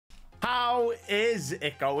How is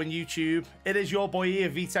it going, YouTube? It is your boy here,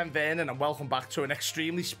 V10 Vernon, and welcome back to an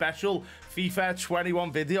extremely special FIFA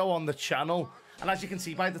 21 video on the channel. And as you can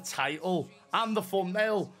see by the title and the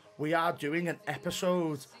thumbnail, we are doing an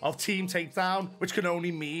episode of Team Takedown, which can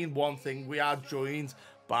only mean one thing. We are joined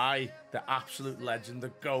by the absolute legend, the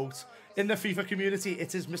GOAT. In the FIFA community,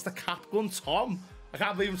 it is Mr. Capgun Tom. I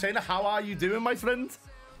can't believe I'm saying it. How are you doing, my friend?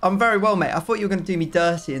 I'm very well, mate. I thought you were going to do me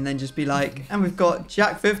dirty and then just be like, and we've got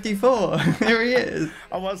Jack 54. Here he is.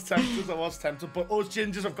 I was tempted. But us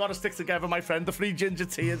gingers have got to stick together, my friend. The free ginger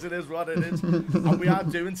tears, it is what it is. And we are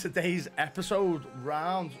doing today's episode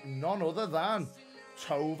round none other than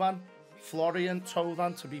Thauvin. Florian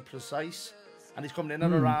Thauvin, to be precise. And he's coming in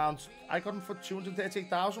at around, I got him for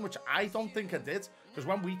 238,000, which I don't think I did. Because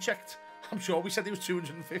when we checked, I'm sure we said he was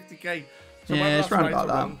 250k. So yeah, it's round about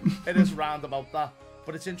that. It is round about that.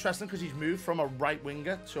 But it's interesting because he's moved from a right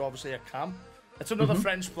winger to obviously a cam. It's another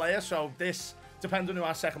French player, so this, depending on who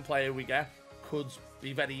our second player we get, could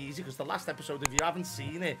be very easy. Because the last episode, if you haven't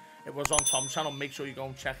seen it, it was on Tom's channel. Make sure you go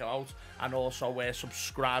and check it out. And also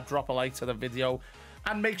subscribe, drop a like to the video.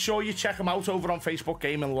 And make sure you check him out over on Facebook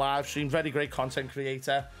Gaming Live Stream. Very great content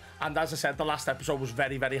creator. And as I said, the last episode was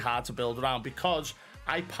very, very hard to build around because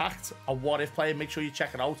I packed a what-if player. Make sure you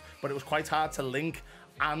check it out. But it was quite hard to link.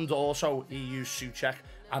 And also, he used Suchek,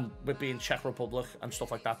 and with being Czech Republic and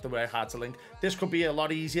stuff like that, they were hard to link. This could be a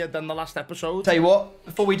lot easier than the last episode. Tell you what,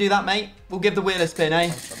 before we do that, mate, we'll give the wheel a spin,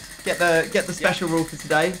 eh? Get the special rule for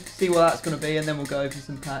today, see what that's going to be, and then we'll go over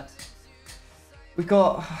some packs. We've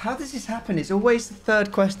got, how does this happen? It's always the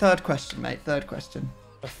third question, mate, third question.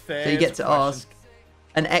 So you get to ask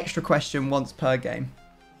an extra question once per game.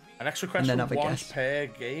 An extra question once per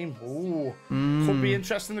game. Ooh. Could be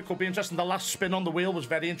interesting. It could be interesting. The last spin on the wheel was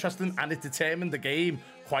very interesting, and it determined the game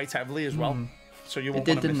quite heavily as well. So you won't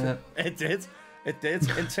want to miss it. It did. It did.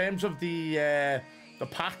 In terms of the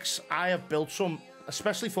packs, I have built some,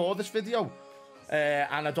 especially for this video.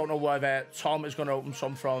 And I don't know whether Tom is going to open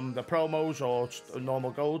some from the promos or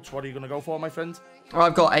normal golds. What are you going to go for, my friend? Oh,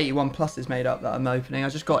 I've got 81 pluses made up that I'm opening. I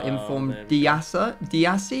just got Informed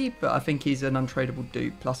Diassi, but I think he's an untradeable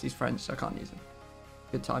dupe. Plus he's French, so I can't use him.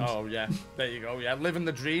 Good times. Oh, yeah. There you go. Yeah, living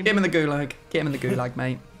the dream. Get him in the gulag. Get him in the gulag,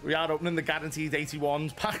 mate. We are opening the guaranteed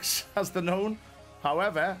 81 packs, as they're known.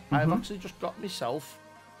 However, I've actually just got myself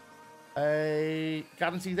a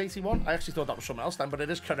guaranteed 81. I actually thought that was something else then, but it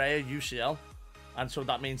is Korea UCL. And so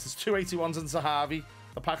that means there's two 81s in Zahavi,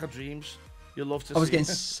 the pack of dreams. You'll love to see. I was getting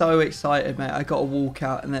so excited, mate. I got a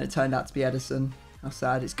walkout, and then it turned out to be Edison. How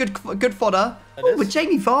sad. It's good fodder. Oh, with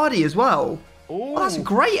Jamie Vardy as well. Oh, that's a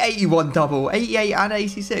great 81 double. 88 and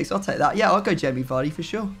 86. I'll take that. Yeah, I'll go Jamie Vardy for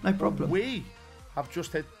sure. No problem. We have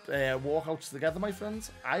just hit walkouts together, my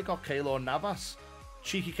friends. I got Keylor Navas.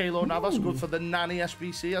 Cheeky Keylor Navas, good for the nanny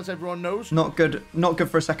SBC, as everyone knows. Not good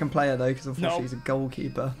for a second player, though, because unfortunately he's a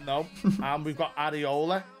goalkeeper. No. And we've got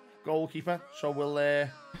Areola, goalkeeper. So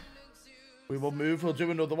we will move. We'll do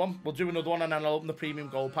another one. And then I'll open the premium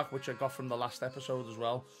gold pack, which I got from the last episode as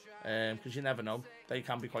well. Because you never know. They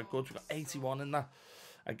can be quite good. We've got 81 in there.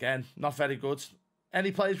 Again, not very good. Any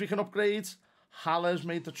players we can upgrade? Haller's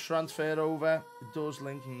made the transfer over. It does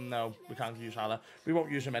link. No, we can't use Haller. We won't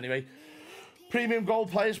use him anyway. Premium gold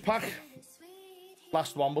players pack.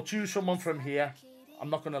 Last one. We'll choose someone from here. I'm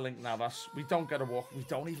not going to link Navas. We don't get a walk. We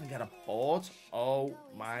don't even get a board. Oh,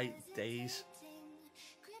 my days.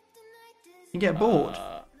 You get a board?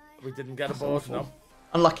 We didn't get a board, no.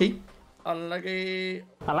 Unlucky. Unlucky.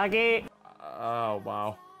 Oh,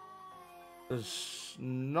 wow. There's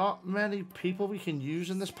not many people we can use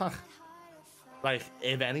in this pack. Like,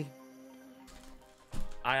 if any.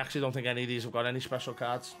 I actually don't think any of these have got any special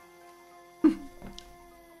cards.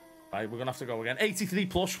 Right, we're going to have to go again. 83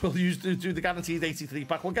 plus, we'll do the guaranteed 83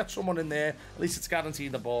 pack. We'll get someone in there. At least it's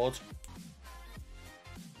guaranteed the board.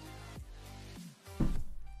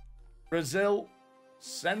 Brazil,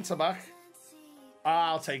 centre-back.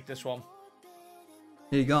 I'll take this one.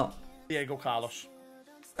 Who you got? Diego Carlos.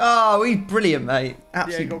 Oh, he's brilliant, mate.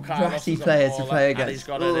 Absolutely ratty player to play against. And he's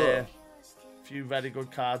got a few very good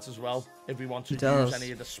cards as well, if we want to use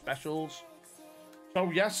any of the specials. So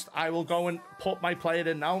yes, I will go and put my player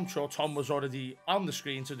in now. I'm sure Tom was already on the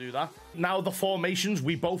screen to do that. Now the formations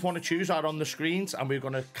we both want to choose are on the screens, and we're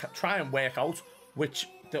going to try and work out which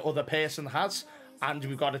the other person has. And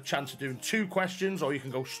we've got a chance of doing 2 questions, or you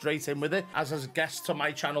can go straight in with it. As a guest to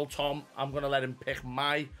my channel, Tom, I'm going to let him pick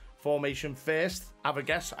my formation first. Have a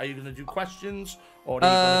guess. Are you going to do questions, or are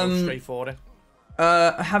you going to go straight for it?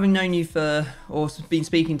 Having known you for, or been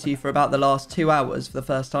speaking to you for about the last 2 hours for the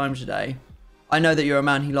first time today, I know that you're a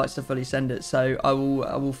man who likes to fully send it, so I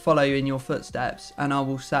will follow you in your footsteps, and I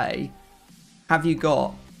will say, have you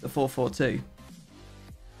got the 4-4-2?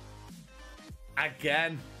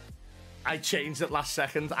 Again, I changed it last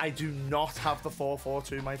second. I do not have the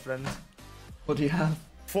 4-4-2, my friend. What do you have?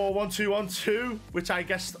 4-1-2-1-2, which I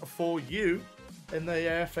guessed for you in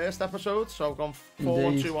the first episode. So I've gone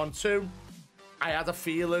 4-1-2-1-2. I had a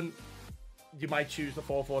feeling you might choose the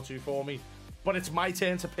 4-4-2 for me, but it's my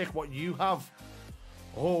turn to pick what you have.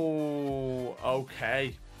 Oh,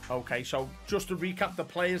 okay. Okay, so just to recap, the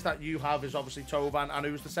players that you have is obviously Thauvin, and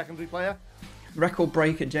who's the secondary player? Record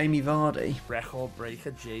breaker Jamie Vardy. Record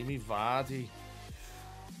breaker Jamie Vardy.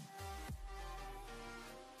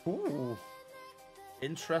 Ooh.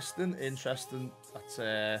 Interesting.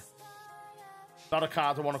 That's not a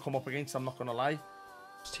card I want to come up against, I'm not going to lie.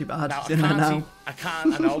 It's too bad. Now,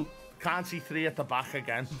 I know. Can't see 3 at the back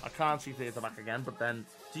again. I can't see 3 at the back again, but then,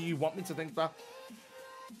 do you want me to think that?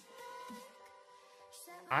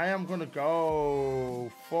 I am going to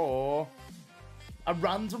go for a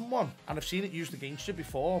random one, and I've seen it used against you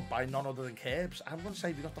before by none other than Kerbs. I'm going to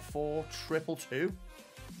say we got the 4-2-2-2.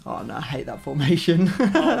 Oh, no, I hate that formation. Oh,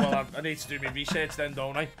 well, I need to do my research then,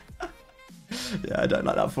 don't I? Yeah, I don't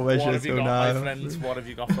like that formation. What have you got, my friends? What have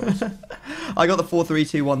you got for us? I got the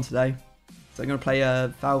 4-3-2-1 today. So I'm going to play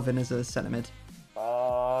Thauvin as a centre mid.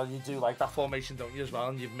 Oh, you do like that formation, don't you, as well?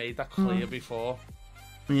 And you've made that clear before.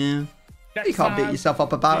 Yeah. You can't beat yourself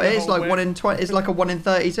up about it. It's like 1 in 20. It's like a 1 in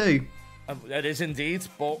 32. It is indeed,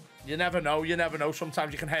 but you never know. You never know.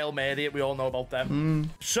 Sometimes you can Hail Mary it. We all know about them.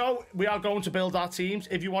 So we are going to build our teams.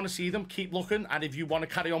 If you want to see them, keep looking. And if you want to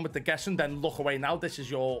carry on with the guessing, then look away now. This is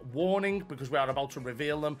your warning because we are about to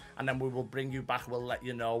reveal them. And then we will bring you back. We'll let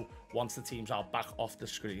you know once the teams are back off the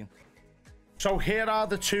screen. So here are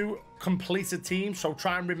the 2 completed teams. So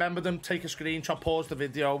try and remember them. Take a screenshot. Pause the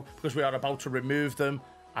video because we are about to remove them.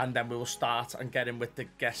 And then we will start and get in with the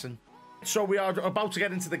guessing. So we are about to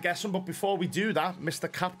get into the guessing, but before we do that, Mr.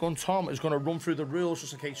 Capgun Tom is going to run through the rules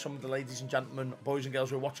just in case some of the ladies and gentlemen, boys and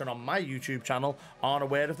girls who are watching on my YouTube channel aren't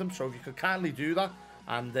aware of them. So if you could kindly do that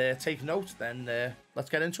and take note, then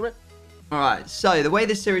let's get into it. All right, so the way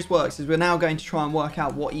this series works is we're now going to try and work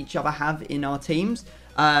out what each other have in our teams.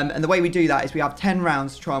 And the way we do that is we have 10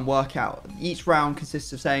 rounds to try and work out. Each round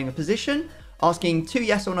consists of saying a position, asking 2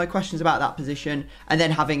 yes or no questions about that position, and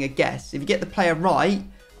then having a guess. If you get the player right,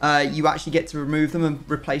 you actually get to remove them and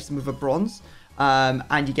replace them with a bronze,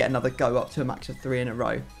 and you get another go up to a max of 3 in a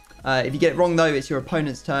row. If you get it wrong though, it's your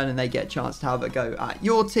opponent's turn and they get a chance to have a go at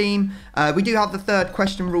your team. We do have the 3rd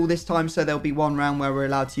question rule this time, so there'll be 1 round where we're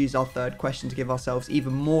allowed to use our 3rd question to give ourselves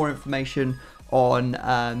even more information on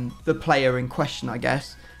the player in question, I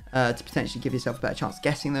guess, to potentially give yourself a better chance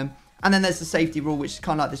guessing them. And then there's the safety rule, which is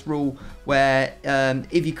kind of like this rule where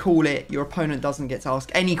if you call it, your opponent doesn't get to ask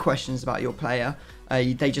any questions about your player.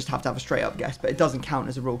 They just have to have a straight up guess, but it doesn't count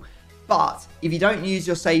as a rule. But if you don't use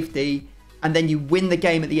your safety and then you win the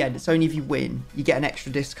game at the end, it's only if you win, you get an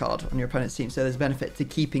extra discard on your opponent's team. So there's a benefit to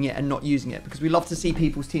keeping it and not using it because we love to see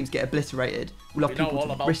people's teams get obliterated. We love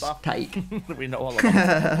people to risk take. We know all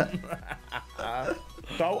about that.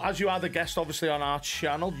 So as you are the guest, obviously, on our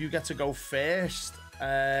channel, you get to go first.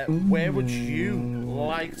 Where would you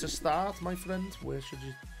like to start, my friend? Where should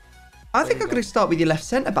you? I think I'm going to start with your left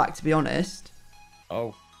centre back, to be honest.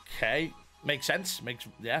 Okay, makes sense. Makes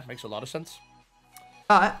a lot of sense.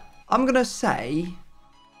 I'm going to say,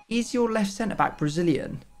 is your left centre back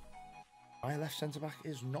Brazilian? My left centre back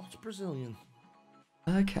is not Brazilian.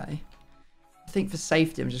 Okay. I think for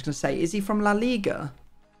safety, I'm just going to say, is he from La Liga?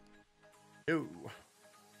 No.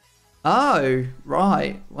 Oh,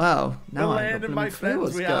 right. Well, now we're learning, my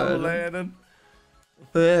friends. We are learning.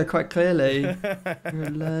 Yeah, quite clearly. You're a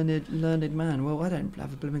learned man. Well, I don't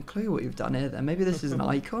have a blooming clue what you've done here then. Maybe this is an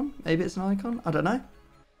icon. Maybe it's an icon. I don't know.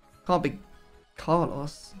 Can't be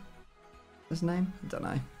Carlos. His name? I don't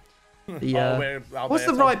know. The, what's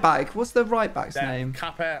the right back? What's the right back's name?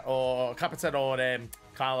 Capita or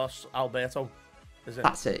Carlos Alberto. Is it?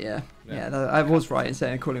 That's it, yeah. I was right in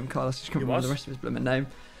saying I call him Carlos. I just can't remember the rest of his blooming name.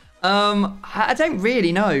 I don't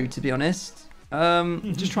really know, to be honest.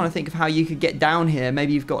 Just trying to think of how you could get down here.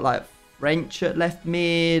 Maybe you've got like French at left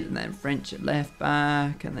mid, and then French at left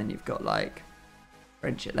back, and then you've got like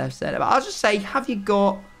French at left centre. But I'll just say, have you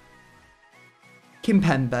got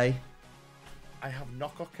Kimpembe? I have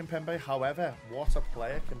not got Kimpembe. However, what a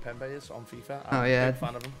player Kimpembe is on FIFA. I'm a big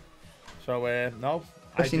fan of him. So, no.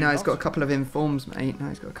 Especially now he's got a couple of informs, mate. Now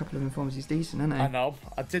he's got a couple of informs. He's decent, isn't he? I know.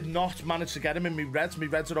 I did not manage to get him in my Reds. My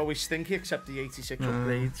Reds are always stinky, except the 86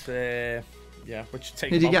 upgrades. Yeah, which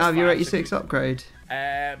takes. Did you get out of your 86 upgrade?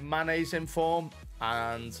 Mane's inform.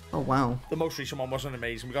 And oh wow, the most recent one wasn't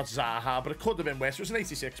amazing. We got Zaha, but it could have been worse. It was an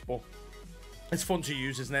 86, but it's fun to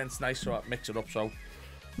use, isn't it? It's nice to mix it up. So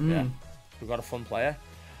yeah, we've got a fun player.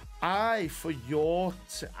 For your,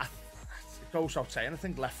 it goes without saying, I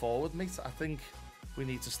think left forward, mate. I think we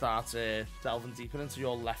need to start delving deeper into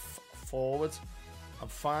your left forward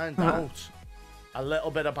and find out a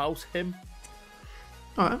little bit about him.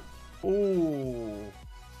 All right. Ooh.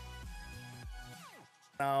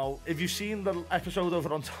 Now, if you've seen the episode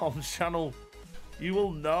over on Tom's channel, you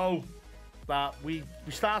will know that we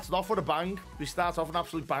started off with a bang. We started off an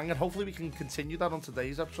absolute bang, and hopefully we can continue that on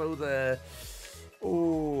today's episode.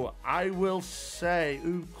 I will say,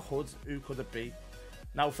 who could it be?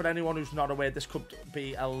 Now, for anyone who's not aware, this could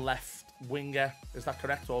be a left winger. Is that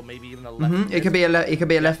correct? Or maybe even a left. It could be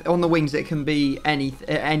a left on the wings. It can be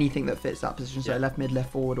anything that fits that position. So left mid,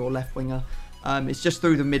 left forward, or left winger. It's just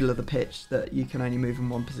through the middle of the pitch that you can only move in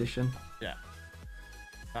one position. Yeah.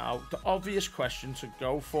 Now, the obvious question to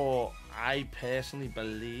go for, I personally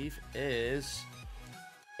believe, is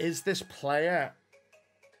this player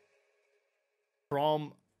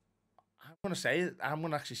from, I'm going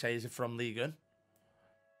to actually say, is it from Ligue 1?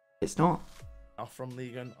 It's not. Not from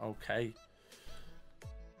Ligue 1, okay.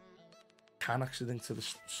 Can actually link to the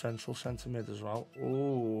central centre mid as well.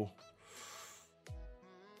 Ooh.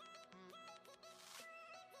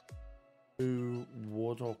 Who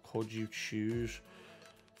would or could you choose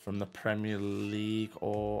from the Premier League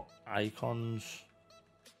or icons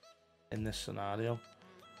in this scenario?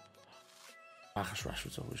 Marcus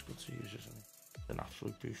Rashford's always good to use, isn't he? An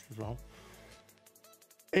absolute boost as well.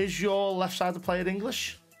 Is your left-sided player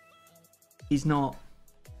English? He's not.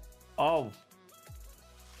 Oh.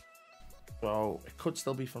 So it could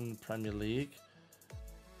still be from the Premier League.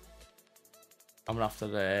 I'm going to have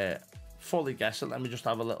to fully guess it. Let me just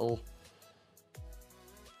have a little...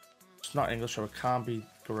 It's not English, so it can't be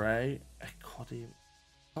grey. It could even...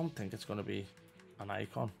 I don't think it's going to be an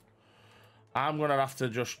icon. I'm going to have to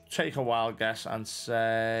just take a wild guess and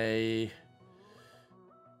say...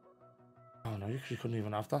 Oh no, you couldn't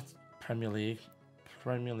even have that. Premier League.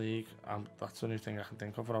 That's the only thing I can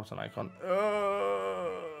think of without an icon.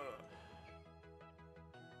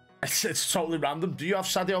 It's totally random. Do you have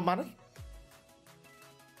Sadio Mane?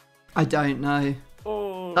 I don't know.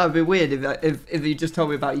 Oh. That would be weird if you just told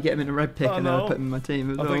me about you get him in a red pick and then I put him in my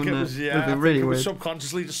team as well. I think it was, yeah. It would be really weird.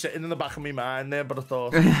 Subconsciously just sitting in the back of my mind there, but I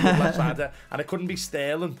thought left sider, and it couldn't be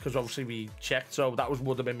Sterling because obviously we checked, so that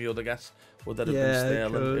would have been my other guess. Would that have been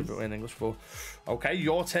Sterling if it were in English for? Okay,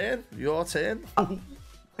 your turn. I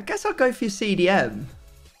guess I'll go for your CDM.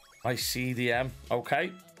 My CDM.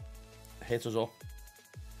 Okay, hit us up.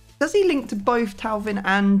 Does he link to both Thauvin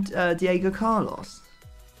and Diego Carlos?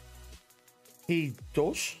 He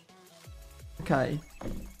does. Okay.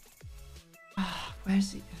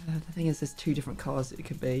 Where's he? The thing is, there's two different cars that it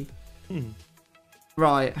could be.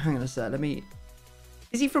 Right, hang on a sec.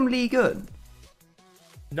 Is he from Ligue 1?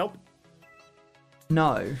 Nope.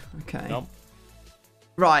 No. Okay. Nope.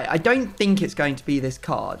 Right, I don't think it's going to be this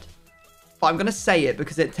card. But I'm going to say it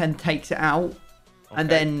because it takes it out. Okay. And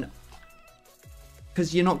then...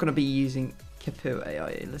 Because you're not going to be using Capu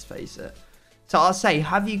AI, let's face it. So I'll say,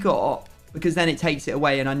 have you got... Because then it takes it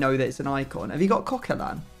away and I know that it's an icon. Have you got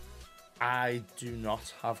Coquelin? I do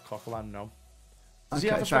not have Coquelin, no. Does he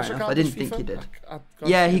have a special card? I didn't think he did.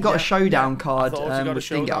 Yeah, he got a showdown card, which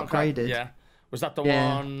didn't get upgraded. Yeah. Was that the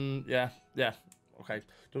one? Yeah. Okay.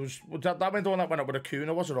 Was that the one that went up with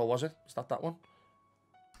Acuna, was it, or was it? Was that one?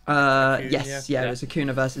 Yes, it was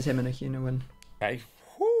Acuna versus him and Acuna win. Okay.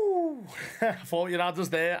 Whew. I thought you had us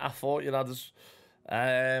there.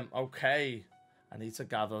 Okay. I need to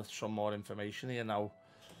gather some more information here now.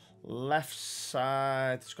 Left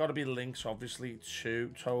side. It's got to be links, obviously,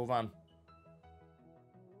 to Thauvin.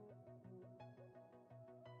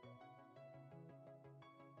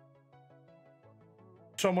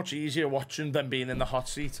 So much easier watching than being in the hot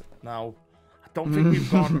seat. Now, I don't think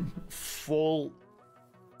we've gone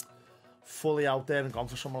fully out there and gone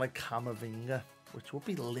for someone like Camavinga, which would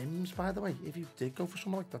be limbs, by the way. If you did go for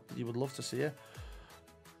someone like that, you would love to see it.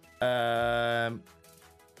 And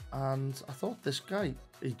I thought this guy,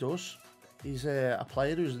 he does. He's a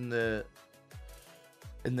player who's in the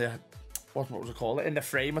what was it called? In the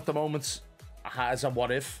frame at the moment, has a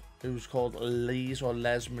what if, who's called Les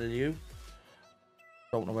Milieu.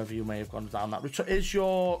 Don't know whether you may have gone down that route. So is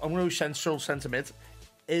your, I'm going to central centre mid.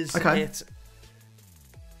 Is it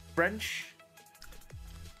French?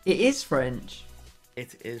 It is French.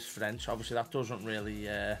 It is French. Obviously, that doesn't really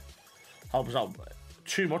help us out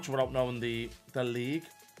too much without knowing the league.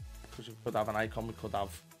 Because we could have an icon, we could have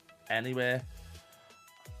anywhere.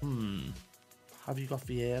 have you got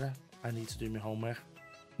Vieira? I need to do my homework.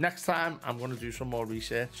 Next time, I'm going to do some more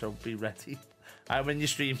research, so be ready. I'm in your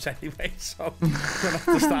streams anyway, so I'm going to have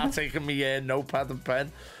to start taking my notepad and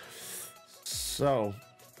pen. So,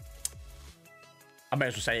 I may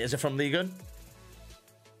as well say, is it from Ligue 1?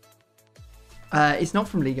 It's not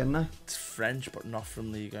from Ligue 1, no. It's French, but not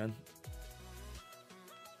from Ligue 1.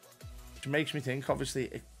 Which makes me think, obviously,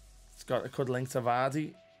 it's got a good link to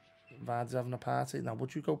Vardy. Vardy's having a party. Now,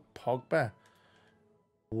 would you go Pogba?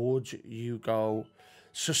 Would you go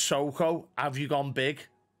Sissoko? Have you gone big?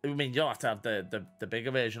 I mean, you don't have to have the bigger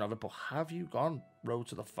version of it, but have you gone road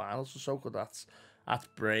to the final, Sissoko? That's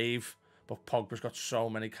brave. But Pogba's got so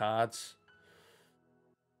many cards.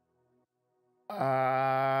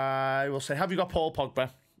 I will say, have you got Paul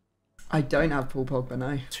Pogba? I don't have Paul Pogba,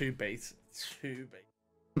 no. Two bait.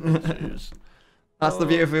 That's the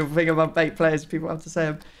beautiful thing about bait players. People have to say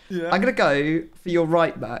them. Yeah. I'm going to go for your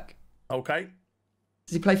right back. Okay.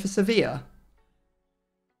 Does he play for Sevilla?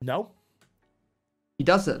 No. He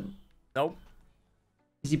doesn't? No.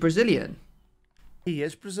 Is he Brazilian? He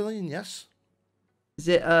is Brazilian, yes. Is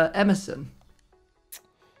it Emerson?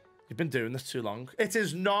 You've been doing this too long. It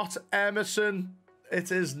is not Emerson.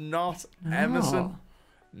 It is not Emerson.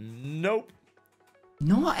 Nope.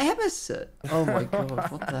 Not Emerson? Oh my God,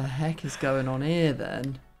 what the heck is going on here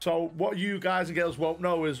then? So what you guys and girls won't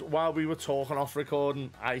know is while we were talking off recording,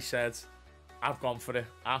 I said, I've gone for it.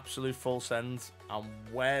 Absolute full send. And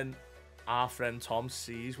when our friend Tom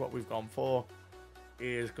sees what we've gone for,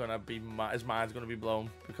 his mind's going to be blown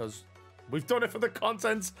because we've done it for the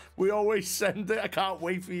content. We always send it. I can't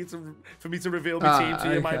wait for me to reveal my team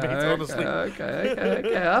to you, my mate, honestly. Okay.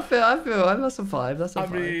 I feel that's a vibe. That's a vibe.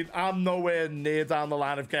 I mean, I'm nowhere near down the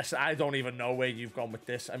line of guessing. I don't even know where you've gone with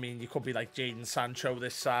this. I mean, you could be like Jadon Sancho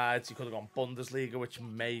this side. You could have gone Bundesliga, which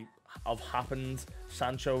may have happened.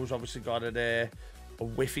 Sancho's obviously got a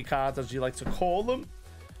whiffy card, as you like to call them.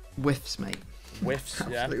 Whiffs, mate. Whiffs,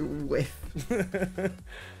 yeah. Absolute whiff.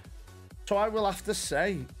 So I will have to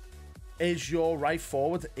say, is your right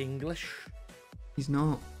forward English? He's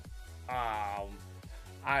not. I'm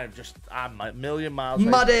a million miles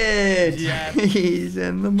mudded. Yeah. He's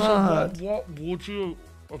in the mud. So what would you?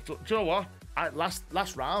 Do you know what?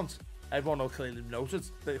 Last round, everyone will clearly noted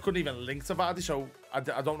they couldn't even link to Vardy. So I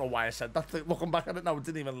don't know why I said that. Looking back at it now, it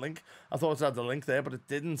didn't even link. I thought it had the link there, but it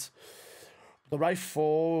didn't. The right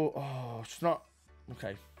forward. Oh, it's not.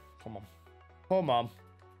 Okay, come on.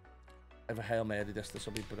 If a Hail Mary this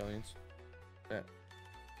will be brilliant. Yeah.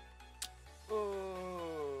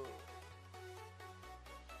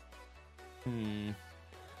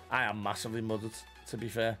 I am massively muddled, to be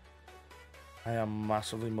fair. I am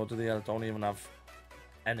massively muddled here. I don't even have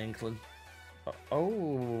an inkling.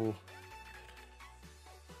 Oh.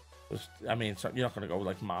 I mean, you're not going to go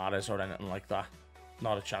like Mahrez or anything like that.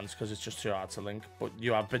 Not a chance, because it's just too hard to link. But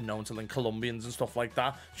you have been known to link Colombians and stuff like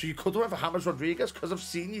that. So you could have James Rodriguez, because I've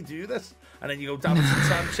seen you do this. And then you go Davinson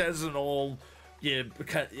Sanchez and all...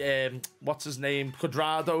 what's his name?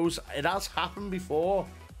 Cuadrados. It has happened before.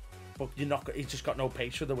 But you're not... He's just got no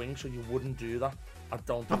pace for the wing, so you wouldn't do that. I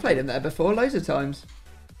played him there before, loads of times.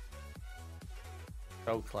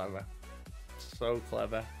 So clever. So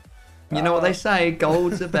clever. You know what they say?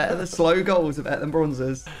 Golds are better than... slow goals are better than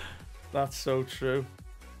bronzes. That's so true.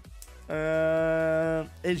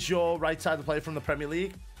 Is your right side the player from the Premier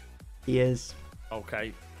League? He is.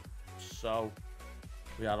 Okay. So,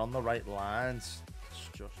 we are on the right lines.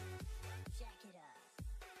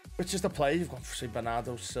 Which is the player? You've got, say,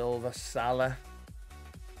 Bernardo Silva, Salah.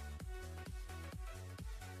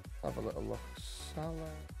 Have a little look. Salah.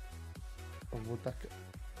 Or would that get...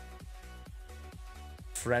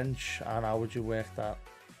 French. And how would you work that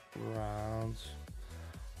round?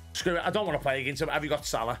 Screw it, I don't want to play against him. Have you got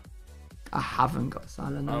Salah? I haven't got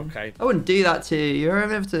Salah, no. Okay. I wouldn't do that to you. You're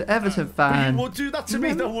an Everton fan. You would do that to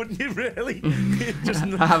me, though, wouldn't you, really? just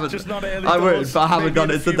not early I would, doors. but I haven't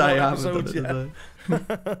done it today.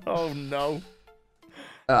 Oh, no.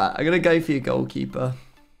 Alright, I'm going to go for your goalkeeper.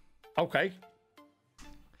 Okay.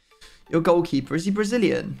 Your goalkeeper, is he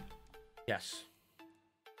Brazilian? Yes.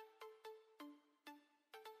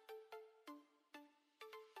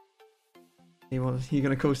 You're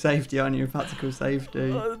going to call safety, aren't you? About to call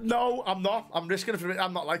safety. No, I'm not. I'm risking it for it.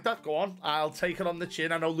 I'm not like that. Go on. I'll take it on the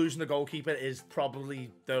chin. I know losing the goalkeeper is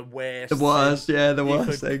probably the worst. The worst, yeah, the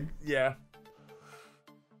worst thing. Yeah.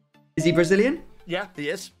 Is he Brazilian? Yeah, he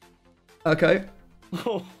is. Okay.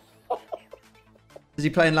 Does he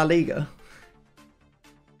play in La Liga?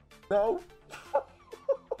 No.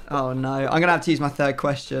 Oh, no. I'm going to have to use my third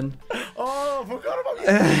question. Oh, I forgot about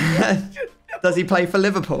you. Does he play for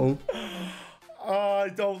Liverpool? I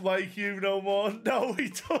don't like you no more. No,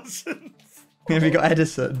 he doesn't. Have you got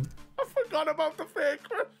Edison? I forgot about the fake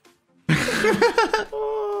one.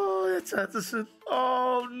 Oh, it's Edison.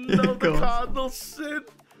 Oh, no, the Cardinals sin.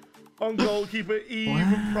 On goalkeeper, he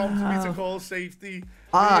even prompted me to call safety.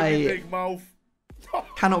 Big mouth.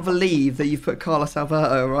 Cannot believe that you've put Carlos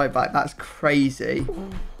Alberto right back. That's crazy.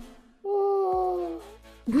 Oh,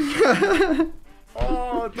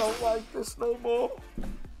 I don't like this no more.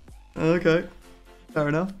 Okay. Fair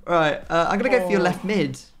enough. Right, I'm going to go for your left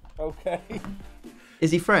mid. Okay.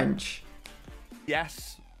 Is he French?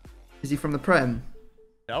 Yes. Is he from the Prem?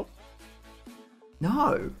 No.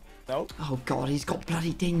 No? No. Oh, God, he's got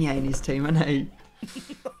bloody Digne in his team, hasn't he?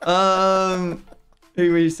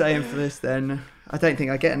 Who are you saying for this, then? I don't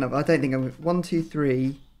think I get enough. I don't think I'm... 1, 2,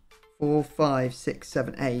 3, 4, 5, 6,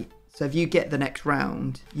 7, 8. So if you get the next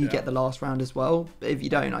round, you get the last round as well. But if you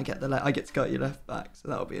don't, I get to go at your left back. So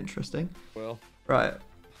that'll be interesting. Well. Right.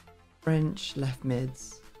 French left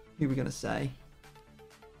mids. Who are we going to say?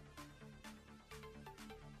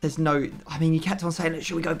 There's no... I mean, you kept on saying,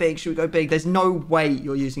 should we go big? Should we go big? There's no way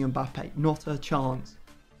you're using Mbappe. Not a chance.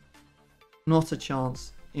 Not a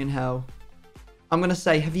chance in hell. I'm going to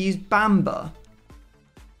say, have you used Bamba?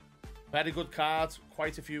 Very good cards.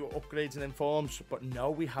 Quite a few upgrades and informs. But no,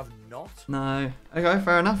 we have not. No. Okay,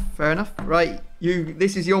 fair enough. Fair enough. Right.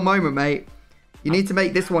 This is your moment, mate. You need to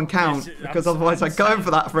make this one count. Because otherwise I'm going for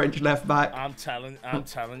that French left back. I'm telling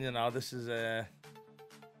you now, this is...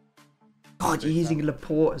 God, you're using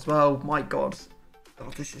Laporte as well. My God. Oh,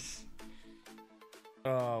 this is...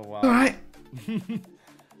 Oh, wow. All right.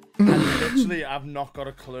 Literally, I've not got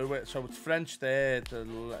a clue. So it's French there, the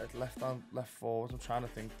left forward. I'm trying to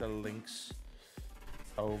think the links.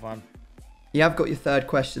 Thauvin. You have got your third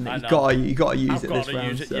question that you got to use it this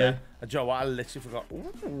round. So. Yeah. Joe, I literally forgot.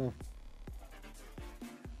 Ooh.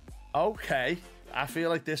 Okay. I feel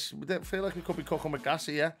like we could be cooking with gas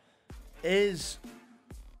here.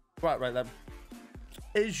 Right then.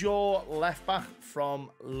 Is your left back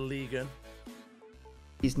from Ligue 1?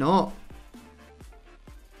 He's not.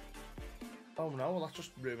 Oh no, well that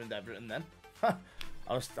just ruined everything then. I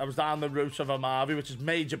was down the route of Amavi, which is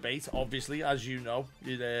major bait, obviously, as you know.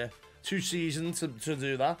 You're 2 seasons to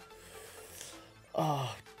do that.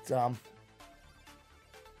 Oh, damn.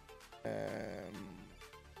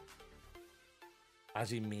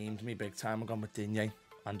 Has he memed me big time? I've gone with Digne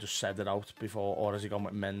and just said it out before, or has he gone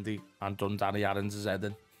with Mendy and done Danny Aaron's head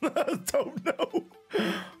in? I don't know.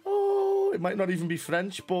 Oh, it might not even be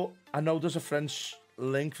French, but I know there's a French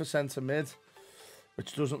link for centre mid,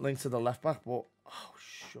 which doesn't link to the left back, but oh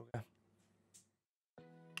sugar.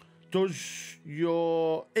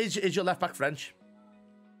 Is your left back French?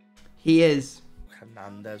 He is.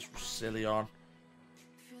 Hernandez, Roussillon,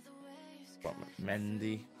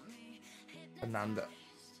 Mendy,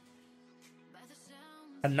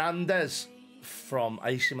 Hernandez from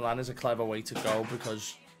AC Milan is a clever way to go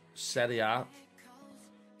because Serie A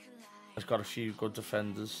has got a few good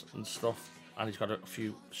defenders and stuff, and he's got a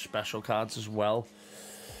few special cards as well.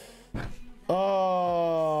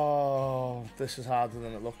 Oh, this is harder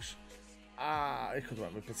than it looks. It could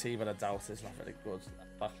have went with Petit, but I doubt it's not very good.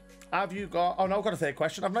 Have you got... Oh, no, I've got a third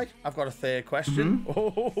question, haven't I? I've got a third question.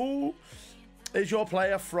 Oh, is your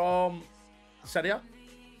player from Serie A?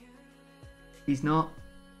 He's not.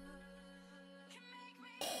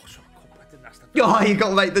 Oh, so I didn't ask that. Oh, you got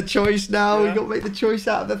to make the choice now. Yeah. You got to make the choice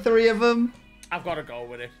out of the 3 of them. I've got to go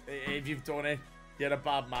with it. If you've done it, you're a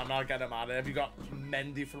bad man. I'll get him out of it. Have you got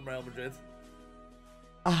Mendy from Real Madrid?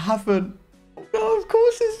 I haven't. No, of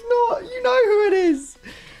course it's not. You know who it is.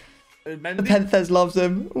 Mendy? The Penthers loves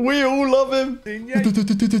him. We all love him. It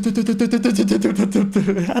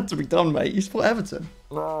had to be done, mate. He's for Everton.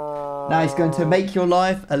 Oh. Now he's going to make your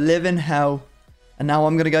life a living hell. And now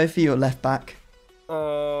I'm going to go for your left back.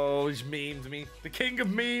 Oh, he's memed me. The king of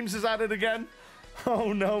memes is at it again.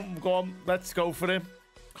 Oh, no. Go on. Let's go for him.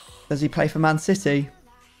 Does he play for Man City?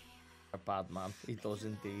 A bad man. He does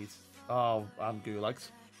indeed. Oh, I'm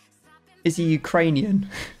gulagged. Is he Ukrainian?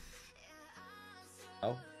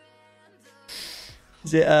 No.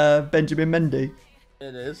 Is it Benjamin Mendy?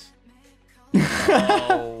 It is.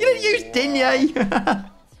 Oh, you didn't use Digne.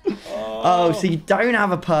 Oh, so you don't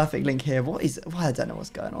have a perfect link here. What is... Well, I don't know what's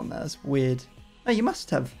going on there. That's weird. No, you must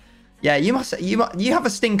have... Yeah, you must... You have a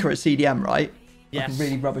stinker at CDM, right? Yes. Like a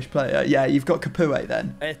really rubbish player. Yeah, you've got Capoue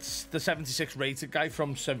then. It's the 76 rated guy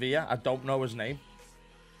from Sevilla. I don't know his name.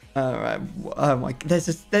 All right. Oh my. There's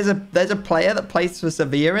a player that plays for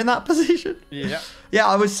Sevilla in that position. Yeah. Yeah,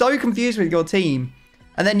 I was so confused with your team,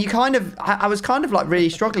 and then you kind of, I was kind of like really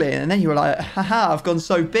struggling, and then you were like, haha, I've gone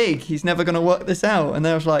so big, he's never gonna work this out, and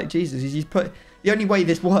then I was like, Jesus, the only way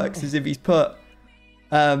this works is if he's put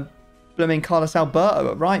blooming Carlos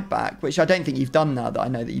Alberto at right back, which I don't think you've done now that I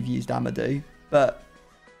know that you've used Amadou. But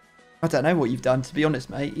I don't know what you've done, to be honest,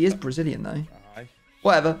 mate. He is Brazilian, though.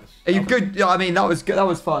 Whatever. Are you good? Yeah, I mean, that was good. That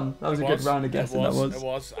was fun. That was a good round of guessing. It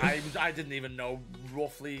was. I didn't even know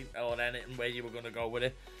roughly or anything where you were going to go with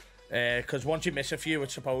it. Because once you miss a few,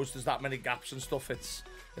 it's supposed there's that many gaps and stuff. It's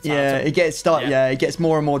yeah, it gets it gets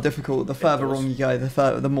more and more difficult. The further wrong you go,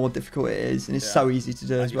 the more difficult it is, and it's so easy to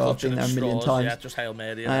do as well. I've been there a million times. Yeah, just Hail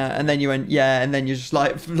Mary. And then you went, and then you're just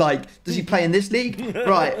like, does he play in this league?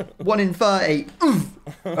 Right, 1 in 30.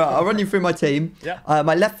 Right, I'll run you through my team. Yeah.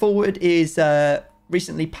 My left forward is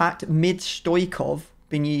recently packed mid Stoikov.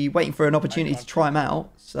 Been waiting for an opportunity to try him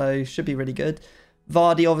out, so should be really good.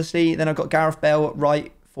 Vardy, obviously. Then I've got Gareth Bale at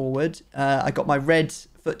right forward. I got my red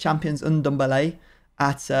foot champions Ndombele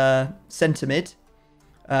at centre mid.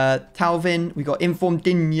 Thauvin, we got Informed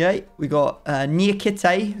Digne, we got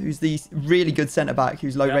Niakite, who's the really good centre back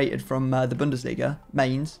who's low rated from the Bundesliga,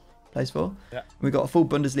 Mainz plays for. Yeah. We got a full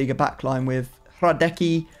Bundesliga backline with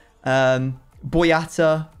Hradecki,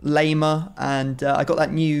 Boyata, Lema, and I got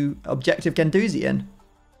that new Objective Guendouzi in.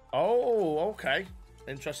 Oh, okay.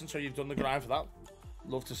 Interesting. So you've done the grind for that.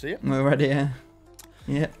 Love to see it. We're ready,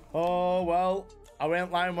 yeah. Oh, well, I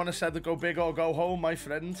went lying when I said to go big or go home, my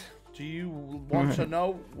friend. Do you want to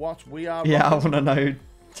know what we are? Yeah, I want to know.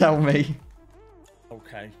 Tell me.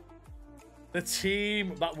 Okay. The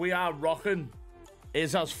team that we are rocking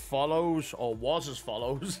is as follows, or was as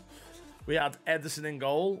follows. We had Ederson in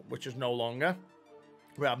goal, which is no longer.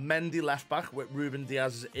 We have Mendy left back with Ruben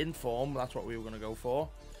Diaz in form. That's what we were going to go for.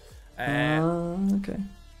 Okay.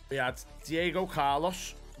 We had Diego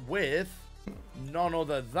Carlos with none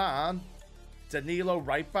other than Danilo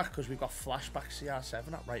right back, because we've got flashback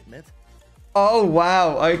CR7 at right mid. Oh,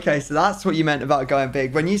 wow. Okay, so that's what you meant about going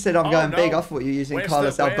big. When you said I'm going big, I thought you were using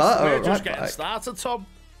Carlos Alberto. We're just getting started, Tom.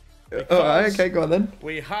 Okay, go on then.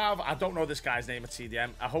 We have, I don't know this guy's name at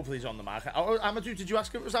TDM. Hopefully he's on the market. Oh, Amadou, did you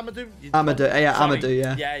ask if it was Amadou? Amadou, yeah, sorry.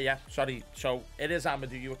 Amadou, yeah. Yeah, sorry. So it is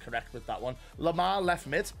Amadou, you were correct with that one. Lamar left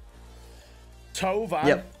mid. Thauvin.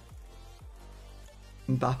 Yep.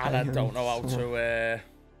 Mbappe. And I don't know how to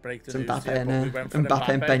break the news Mbappe here, but we went for Mbappe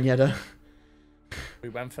and Ben Yedder. We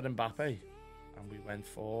went for Mbappe. And we went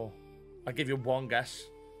for... I'll give you one guess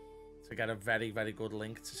to get a very, very good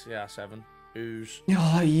link to CR7. Who's...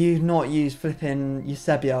 Oh, you've not used flipping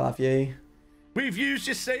Eusebio, have you? We've used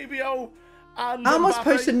Eusebio and How am I Mbappe.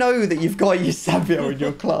 supposed to know that you've got Eusebio in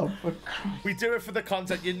your club? We do it for the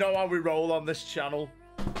content. You know how we roll on this channel.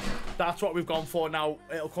 That's what we've gone for now.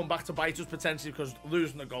 It'll come back to bite us potentially because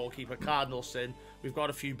losing the goalkeeper, cardinal sin. We've got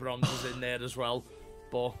a few bronzes in there as well.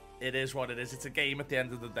 But it is what it is. It's a game at the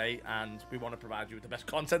end of the day, and we want to provide you with the best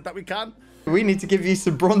content that we can. We need to give you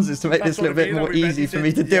some bronzes to make this a little bit more easy for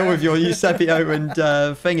me to deal with your Eusebio and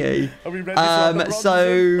thingy. Are we ready to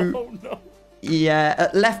so, oh, no. Yeah,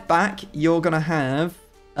 at left back, you're going to have...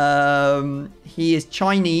 he is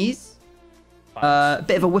Chinese. A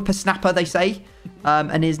bit of a whippersnapper, they say.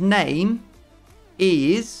 And his name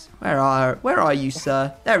is... Where are you,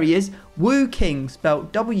 sir? There he is. Wu King,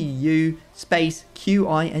 spelled W-U space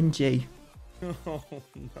Q-I-N-G. Oh,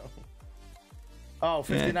 no. Oh,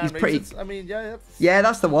 59 he's pretty... I mean, yeah. Yeah,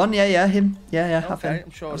 that's the one. Yeah, him. Yeah, have okay, him.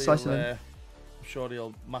 I'm sure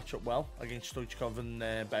he'll match up well against Stoichkov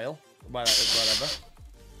and Bale. Whatever.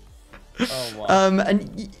 Oh, wow.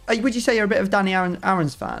 And would you say you're a bit of Danny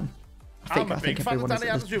Aaron's fan? I'm a big fan of Danny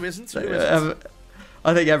Aaron's. Who isn't?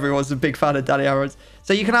 I think everyone's a big fan of Danny Aaron's.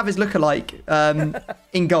 So you can have his lookalike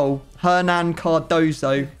in goal, Hernan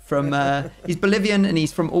Cardozo from he's Bolivian and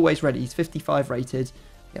he's from Always Ready. He's 55 rated.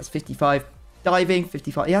 He has 55 diving,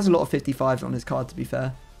 55. He has a lot of 55s on his card, to be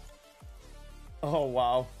fair. Oh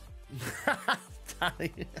wow,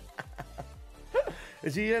 Danny.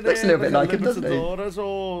 Is he in looks a little bit like him, doesn't he? Or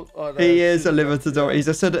he is a Libertador. He's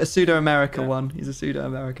a pseudo-America one. He's a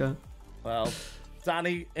pseudo-America. Well.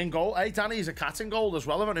 Danny in goal. Hey, Danny's a cat in goal as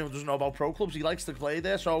well. If anyone doesn't know about pro clubs, he likes to play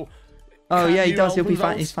there. So, oh yeah, he does.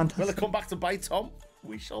 He's fantastic. Will it come back to bite Tom?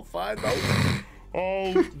 We shall find out.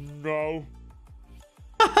 Oh no!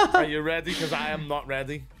 Are you ready? Because I am not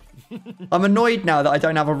ready. I'm annoyed now that I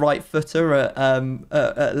don't have a right footer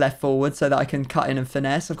at left forward, so that I can cut in and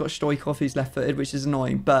finesse. I've got Stoichkov who's left-footed, which is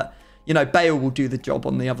annoying, but. You know, Bale will do the job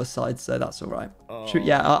on the other side, so that's all right. Oh.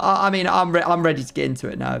 Yeah, I mean, I'm ready to get into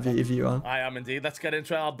it now, if you are. I am indeed. Let's get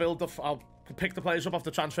into it. I'll pick the players up off the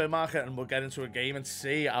transfer market, and we'll get into a game and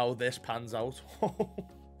see how this pans out. Oh,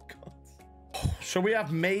 God. So we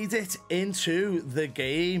have made it into the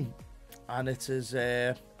game, and it is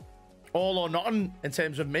all or nothing in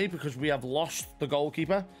terms of me, because we have lost the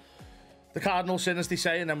goalkeeper. The Cardinals sin, as they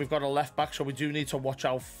say, and then we've got a left back, so we do need to watch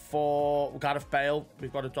out for Gareth Bale.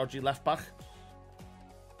 We've got a dodgy left back.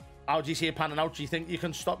 How do you see it panning out? Do you think you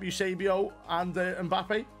can stop Eusebio and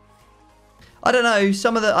Mbappe? I don't know.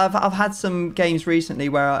 Some of the I've had some games recently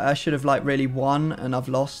where I should have like really won and I've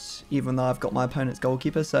lost, even though I've got my opponent's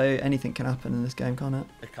goalkeeper. So anything can happen in this game, can't it?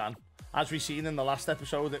 It can. As we've seen in the last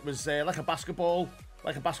episode, it was like a basketball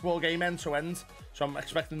game end to end. So I'm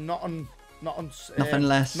expecting nothing less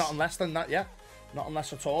than that. Yeah, nothing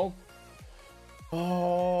less at all.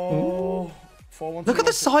 Oh. 4-1. Look at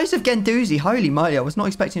the size of Guendouzi. Holy moly, I was not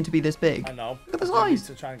expecting him to be this big. I know. Look at the size.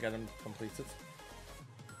 To try and get him completed.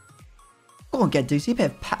 Go on, Guendouzi. A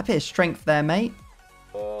bit of strength there, mate.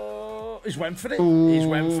 He's went for it. He's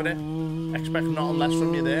went for it. Expect nothing less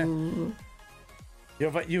from you there.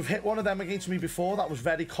 You've hit one of them against me before. That was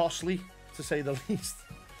very costly, to say the least.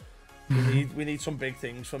 We need some big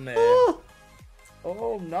things from there.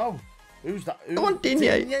 Oh no. Who's that? Come on,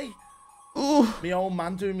 Digne. Ooh. My old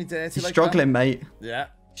man doing me dirty. He's like struggling, that. mate. Yeah.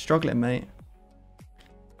 Struggling, mate.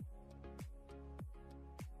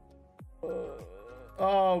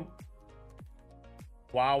 Oh.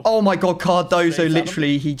 Wow. Oh my God, Cardozo,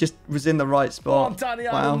 literally, he just was in the right spot. Oh, Danny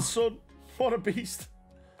Allen's son. What a beast.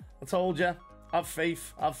 I told you. Have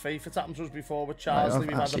faith. Have faith. It's happened to us before with Charles. We've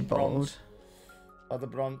had the bronze. Oh,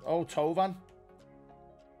 Thauvin.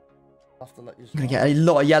 I'll have to let you. I'm going to get a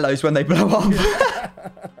lot of yellows when they blow up.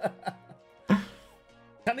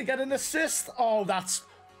 Can he get an assist? Oh, that's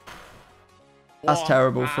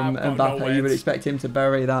terrible from Mbappe. No, you would expect him to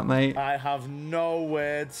bury that, mate. I have no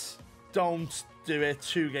words. Don't do it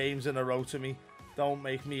 2 games in a row to me. Don't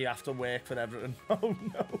make me have to work for everything. Oh,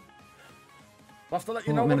 no. I'll have to let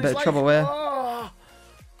you know I'm in a bit of trouble here.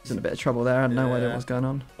 He's in a bit of trouble there. I had no idea what was going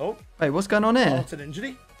on. Oh. Wait, what's going on here? Oh, it's an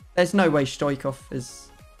injury. There's no way Stoichkov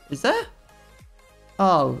is... Is there?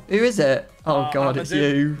 Oh, who is it? Oh God, Amadou. It's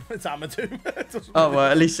you. It's Amadou. Oh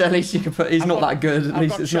well, at least you can put. He's not that good. At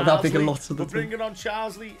least it's not that big a lot of the. We're bringing on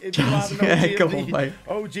Charsley. If Charles, you are an come on, mate.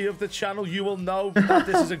 OG of the channel, you will know that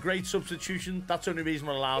this is a great substitution. That's the only reason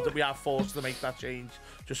we're allowed it. We are forced to make that change,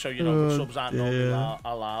 just so you know the subs aren't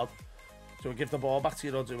allowed. So we give the ball back to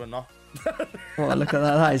you, or do we not? Well, look at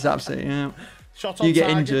that. That is absolutely. Yeah. Shot on you get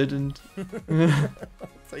target. Injured and.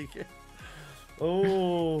 Take it.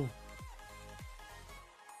 Oh.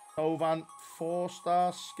 Thauvin,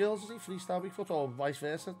 4-star skills, is he? 3-star weak foot, or vice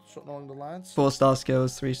versa? Something along the lines. 4-star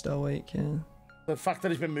skills, 3-star weak, yeah. The fact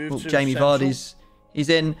that he's been moved to Jamie Central. Vardy's, he's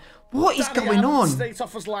in. What is going on? State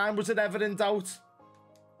off his line. Was it ever in doubt?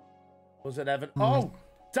 Was it ever? Oh,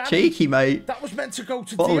 Danny, cheeky, mate. That was meant to go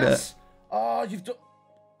to Bottled Diaz. it. Oh, you've done.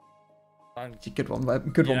 Good one,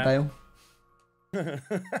 good one, Bale.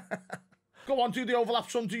 Go on, do the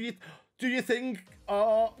overlap, son. Do you think?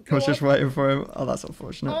 I was just waiting for him. Oh, that's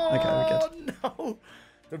unfortunate. Oh, okay, we're good. No.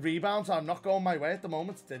 The rebounds are not going my way at the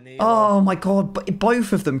moment. Oh my God! But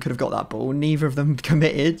both of them could have got that ball. Neither of them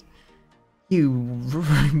committed. You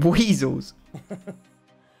weasels.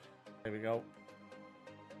 Here we go.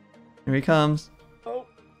 Here he comes. Oh.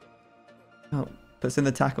 Oh, puts in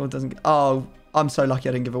the tackle. Doesn't. Oh, I'm so lucky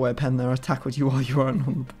I didn't give away a pen there. I tackled you while you weren't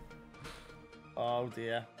on. Oh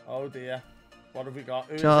dear. Oh dear. What have we got?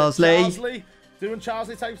 Charsley. Doing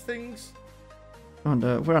Charsley type things. We're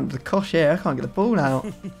under the cosh here. I can't get the ball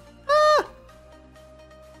out.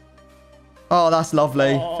 Oh, that's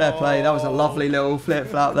lovely. Oh. Fair play. That was a lovely little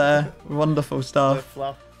flip-flap there. Wonderful stuff.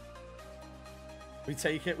 Flip-flap. We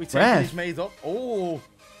take it. We take it. He's made up. Oh.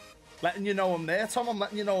 Letting you know I'm there, Tom. I'm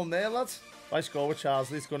letting you know I'm there, lads. Nice goal with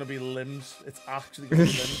Charsley. It's going to be limbs. It's actually going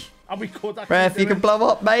to be limbs. And we could actually Ref, you can blow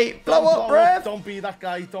up, mate. Blow up, Ref. Don't be that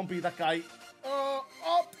guy. Don't be that guy.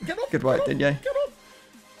 Get up. Good work, didn't you? Get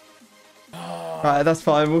up. Right, that's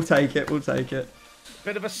fine. We'll take it. We'll take it.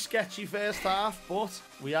 Bit of a sketchy first half, but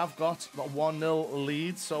we have got 1-0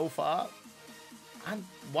 lead so far. And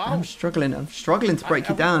wow. I'm struggling to break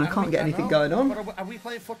you down. I can't get anything going on. Are we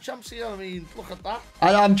playing foot champs here? I mean, look at that.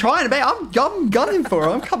 I'm trying, mate. I'm gunning for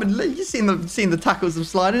it. I'm coming. You've seen the tackles. I'm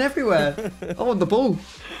sliding everywhere. I want the ball.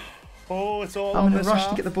 Oh, it's all I'm on in a this rush half.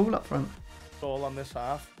 to get the ball up front. It's all on this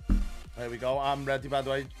half. There we go. I'm ready, by the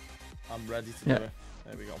way. I'm ready to do it.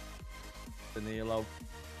 There we go. Danilo.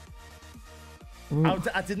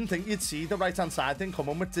 I didn't think you'd see the right-hand side thing come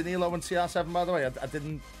on with Danilo and CR7, by the way. I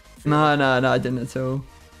didn't... No, I didn't at all.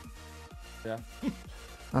 Yeah.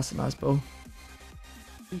 That's a nice ball.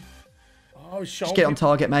 Oh, just get on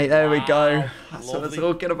target, mate. There we go. That's what it's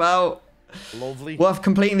talking about. Lovely. Worth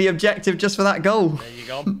completing the objective just for that goal. There you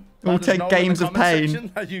go. We'll take games of pain.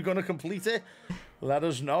 Section. Are you going to complete it? Let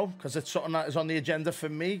us know, because it's something that is on the agenda for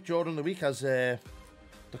me during the week as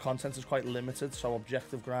the content is quite limited, so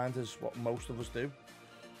objective grind is what most of us do.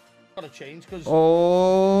 Gotta change because.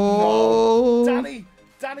 Oh. No.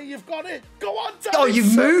 Danny, you've got it. Go on, Danny. Oh,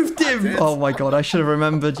 you've moved him. Oh my god, I should have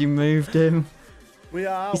remembered you moved him. We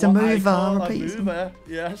are. He's a mover. Repeat.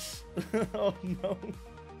 Yes. Oh no.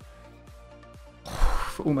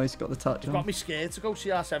 Almost got the touch. Got me scared to go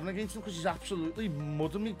CR7 against him because he's absolutely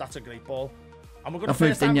mudding me. That's a great ball. And we're gonna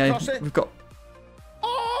first time cross it. We've got.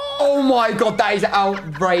 Oh my god, that is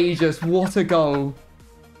outrageous! What a goal!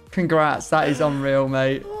 Congrats, that is unreal,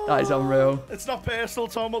 mate. That is unreal. It's not personal,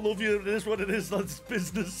 Tom. I love you. It is what it is. That's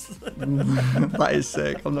business. That is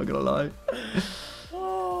sick. I'm not gonna lie.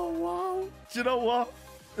 Oh wow! Do you know what?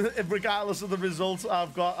 Regardless of the results,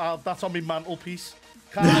 I've got that's on my mantelpiece.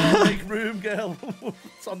 Can't make room, girl.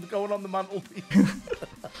 It's going on the mantelpiece.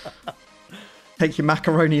 Take your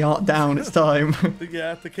macaroni art down. It's time.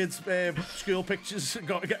 Yeah, the kids' school pictures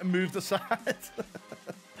got to get moved aside.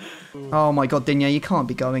 Oh my god, Dinya, you can't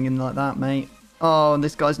be going in like that, mate. Oh, and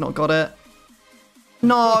this guy's not got it.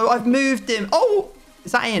 No, I've moved him. Oh,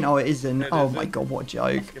 is that in? Oh, it isn't. Oh my god, what a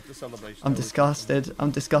joke. I'm disgusted. I'm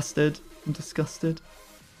disgusted. I'm disgusted.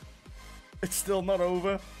 It's still not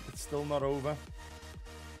over. It's still not over.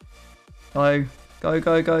 Go, go,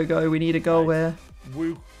 go, go, go. We need a goal here.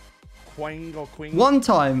 Woo, Quang or Queen. One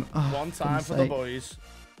time. Oh, one time for the boys.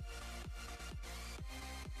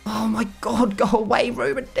 Oh my god, go away,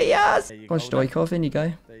 Ruben Diaz. Go on, Stoikov, in you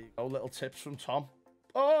go. There you go, little tips from Tom.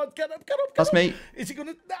 Oh, get up, get up, get That's up. Me. Is he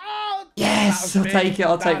gonna? No! Yes, I'll take it.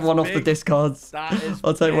 I'll take one off the discards.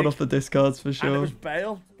 I'll take one off the discards for sure. And it was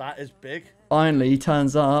Bale. That is big. Finally, he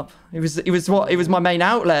turns up. It was my main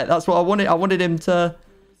outlet. That's what I wanted. I wanted him to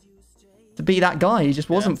be that guy. He just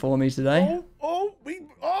wasn't for me today. Oh.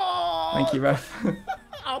 Thank you, ref.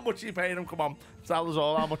 How much are you paying him? Come on, tell us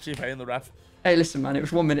all. How much are you paying the ref? Hey, listen, man. It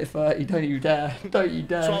was 1 minute 30. Don't you dare. Don't you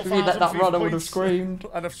dare. If you let that run, I would have screamed.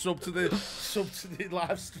 And I've subbed to the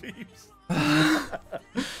live streams.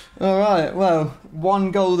 All right. Well,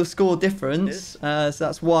 1 goal the score difference. So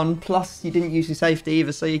that's 1. Plus, you didn't use your safety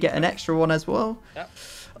either, so you get an extra 1 as well. Yep.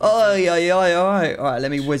 Oh, yeah. All right. All right.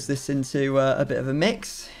 Let me whiz this into a bit of a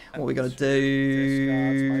mix. What we're going to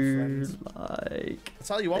do, I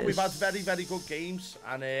tell you what, we've had very, very good games.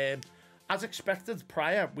 And as expected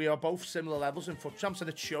prior, we are both similar levels in foot champs, and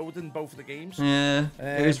it showed in both of the games. Yeah,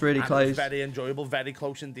 it was really close. It was very enjoyable, very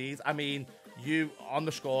close indeed. I mean, you, on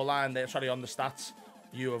the scoreline there, sorry, on the stats,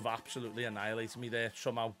 you have absolutely annihilated me there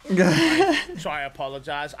somehow. So I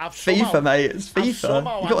apologise. FIFA, mate, it's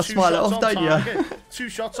FIFA. You've got to smile it off, don't you? 2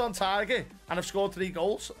 shots on target, and I've scored 3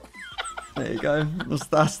 goals. There you go.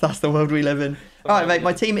 That's the world we live in. All right, mate.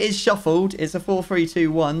 My team is shuffled. It's a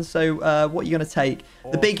 4-3-2-1. So what are you going to take?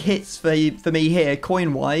 The big hits for me here,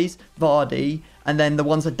 coin-wise, Vardy. And then the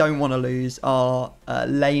ones I don't want to lose are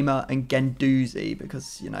Lema and Guendouzi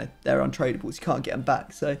because, you know, they're untradables. You can't get them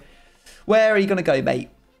back. So where are you going to go, mate?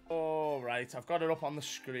 All right. I've got it up on the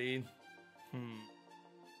screen.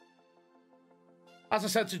 As I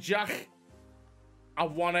said to Jack, I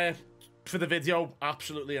want to, for the video,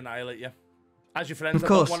 absolutely annihilate you. As your friends, of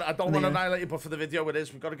course. I don't want to annihilate you, but for the video it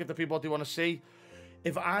is. We've got to give the people what they want to see.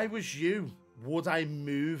 If I was you, would I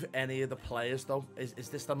move any of the players, though? Is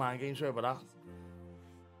this the mind games where we're at?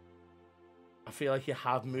 I feel like you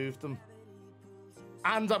have moved them.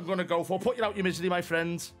 And I'm going to go for, put you out your misery, my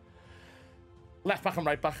friends. Left back and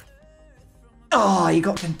right back. Oh, you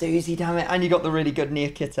got Guendouzi, damn it. And you got the really good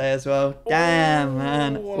Niakite as well. Damn,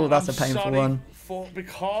 man. Oh, that's a painful one.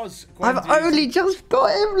 Because I've only just got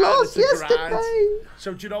him lost yesterday.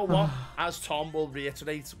 So do you know what? As Tom will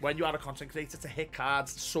reiterate, when you are a content creator, to hit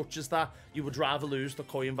cards such as that, you would rather lose the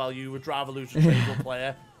coin value, you would rather lose a tradable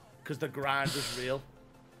player, because the grind is real.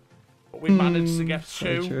 But we managed to get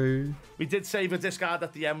 2. True. We did save a discard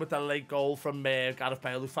at the end with the late goal from Gareth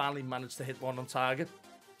Bale, who finally managed to hit 1 on target.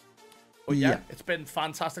 But yeah, it's been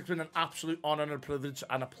fantastic. It's been an absolute honour and a privilege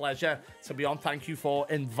and a pleasure to be on. Thank you for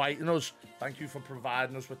inviting us. Thank you for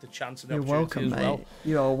providing us with the chance and the opportunity as well. You're welcome, mate.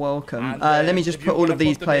 You are welcome. Let me just put all of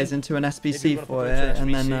these players into an SBC for you,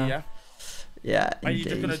 and then yeah. Are you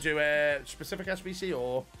just gonna do a specific SBC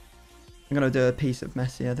or? I'm gonna do a piece of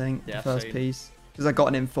Messi, I think. The first piece. Because I got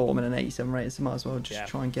an inform and an 87 rated, so might as well just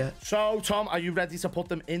try and get. So, Tom, are you ready to put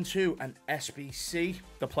them into an SBC?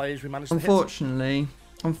 The players we managed to hit?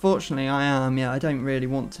 Unfortunately, I am. Yeah, I don't really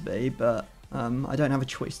want to be, but I don't have a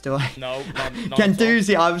choice, do I? No, not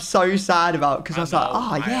Guendouzi, I'm so sad about because I was like,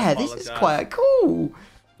 oh yeah, this is quite cool.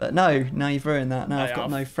 But no, now you've ruined that. Now I've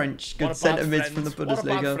got no French good centre mids from the Bundesliga. What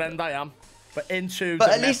a bad friend I am. But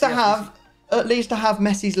at least I have At least I have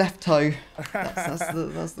Messi's left toe. That's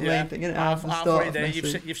the main thing, isn't it? Halfway there,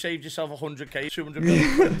 you've saved yourself 100k, 200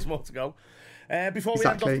 million more to go. Before we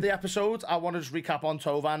end off the episode, I want to just recap on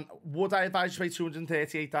Thauvin. Would I advise you to pay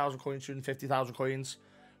 238,000 coins, 250,000 coins?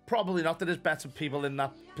 Probably not. There is better people in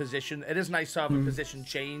that position. It is nice to have a position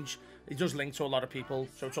change. He does link to a lot of people,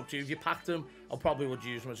 so it's up to you. If you packed him, I probably would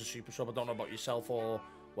use him as a super sub. I don't know about yourself or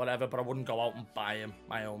whatever, but I wouldn't go out and buy him.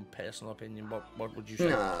 My own personal opinion. What would you say?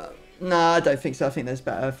 Nah, I don't think so. I think there's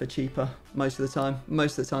better for cheaper most of the time.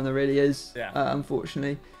 Most of the time there really is. Yeah.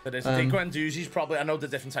 Unfortunately. There is. I think Guendouzi's probably. I know the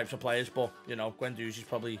different types of players, but you know, Guendouzi's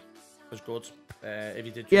probably as good. If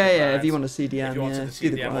you did. If you want to CDM, if you wanted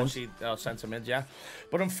to CDM or centre mid, yeah.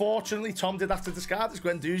 But unfortunately, Tom did have to discard his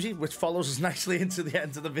Guendouzi, which follows us nicely into the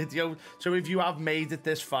end of the video. So if you have made it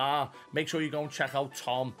this far, make sure you go and check out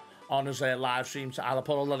Tom on his live stream. So I'll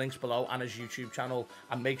put all the links below and his YouTube channel,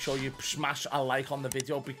 and make sure you smash a like on the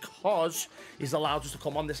video, because he's allowed us to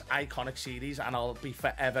come on this iconic series, and I'll be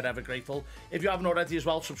forever ever grateful. If you haven't already as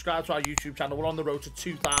well, subscribe to our YouTube channel. We're on the road to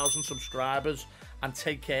 2,000 subscribers, and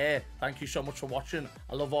take care. Thank you so much for watching.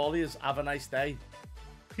 I love all of you. Have a nice day.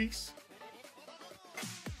 Peace.